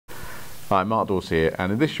Hi, Mark Dawes here,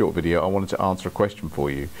 and in this short video I wanted to answer a question for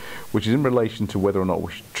you, which is in relation to whether or not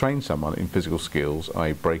we should train someone in physical skills,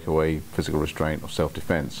 i.e. breakaway, physical restraint or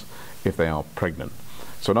self-defense, if they are pregnant.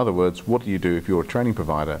 So in other words, what do you do if you're a training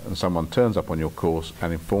provider and someone turns up on your course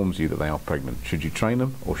and informs you that they are pregnant? Should you train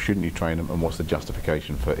them or shouldn't you train them, and what's the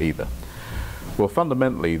justification for either? Well,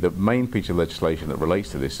 fundamentally, the main piece of legislation that relates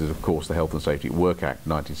to this is, of course, the Health and Safety at Work Act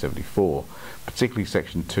 1974, particularly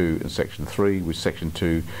Section 2 and Section 3, with Section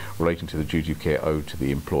 2 relating to the duty of care owed to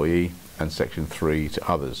the employee, and Section 3 to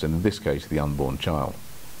others, and in this case, the unborn child.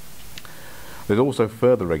 There's also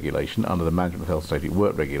further regulation under the Management of Health and Safety at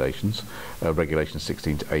Work regulations, regulations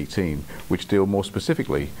 16 to 18, which deal more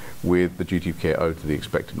specifically with the duty of care owed to the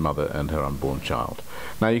expectant mother and her unborn child.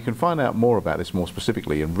 Now, you can find out more about this more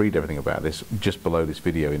specifically and read everything about this just below this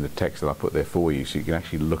video in the text that I put there for you, so you can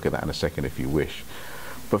actually look at that in a second if you wish.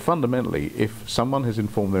 But fundamentally, if someone has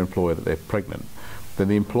informed their employer that they're pregnant, then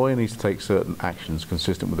the employer needs to take certain actions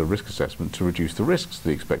consistent with a risk assessment to reduce the risks to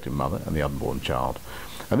the expectant mother and the unborn child.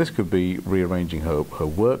 And this could be rearranging her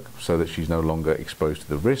work so that she's no longer exposed to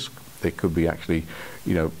the risk. It could be actually,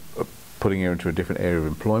 putting her into a different area of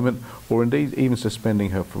employment, or indeed even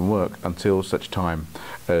suspending her from work until such time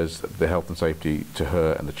as the health and safety to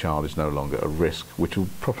her and the child is no longer a risk, which will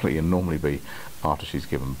probably and normally be after she's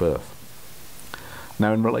given birth.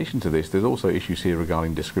 Now, in relation to this, there's also issues here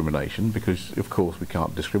regarding discrimination, because of course we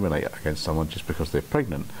can't discriminate against someone just because they're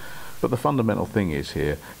pregnant. But the fundamental thing is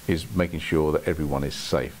making sure that everyone is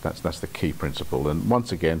safe. That's the key principle. And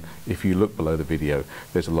once again, if you look below the video,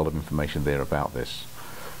 there's a lot of information there about this.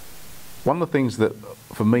 One of the things that,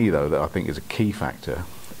 for me though, that I think is a key factor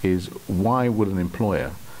is, why would an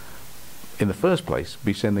employer in the first place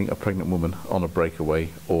be sending a pregnant woman on a breakaway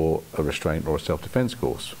or a restraint or a self-defense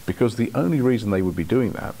course? Because the only reason they would be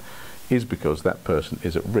doing that is because that person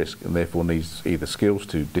is at risk and therefore needs either skills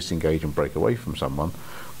to disengage and break away from someone,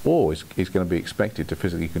 or is going to be expected to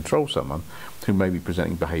physically control someone who may be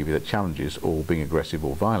presenting behaviour that challenges or being aggressive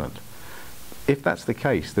or violent. If that's the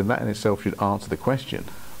case, then that in itself should answer the question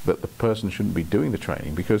that the person shouldn't be doing the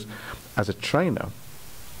training, because as a trainer,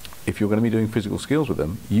 if you're going to be doing physical skills with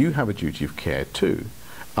them, you have a duty of care too,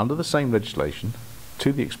 under the same legislation,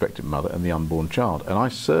 to the expectant mother and the unborn child. And I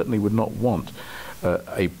certainly would not want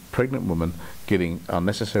a pregnant woman getting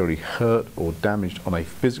unnecessarily hurt or damaged on a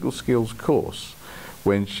physical skills course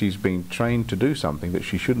when she's being trained to do something that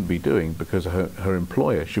she shouldn't be doing, because her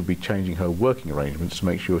employer should be changing her working arrangements to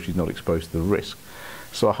make sure she's not exposed to the risk.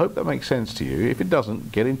 So I hope that makes sense to you. If it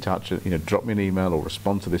doesn't, get in touch, drop me an email or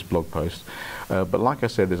respond to this blog post. But like I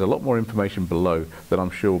said, there's a lot more information below that I'm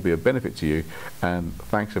sure will be of benefit to you, and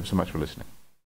thanks ever so much for listening.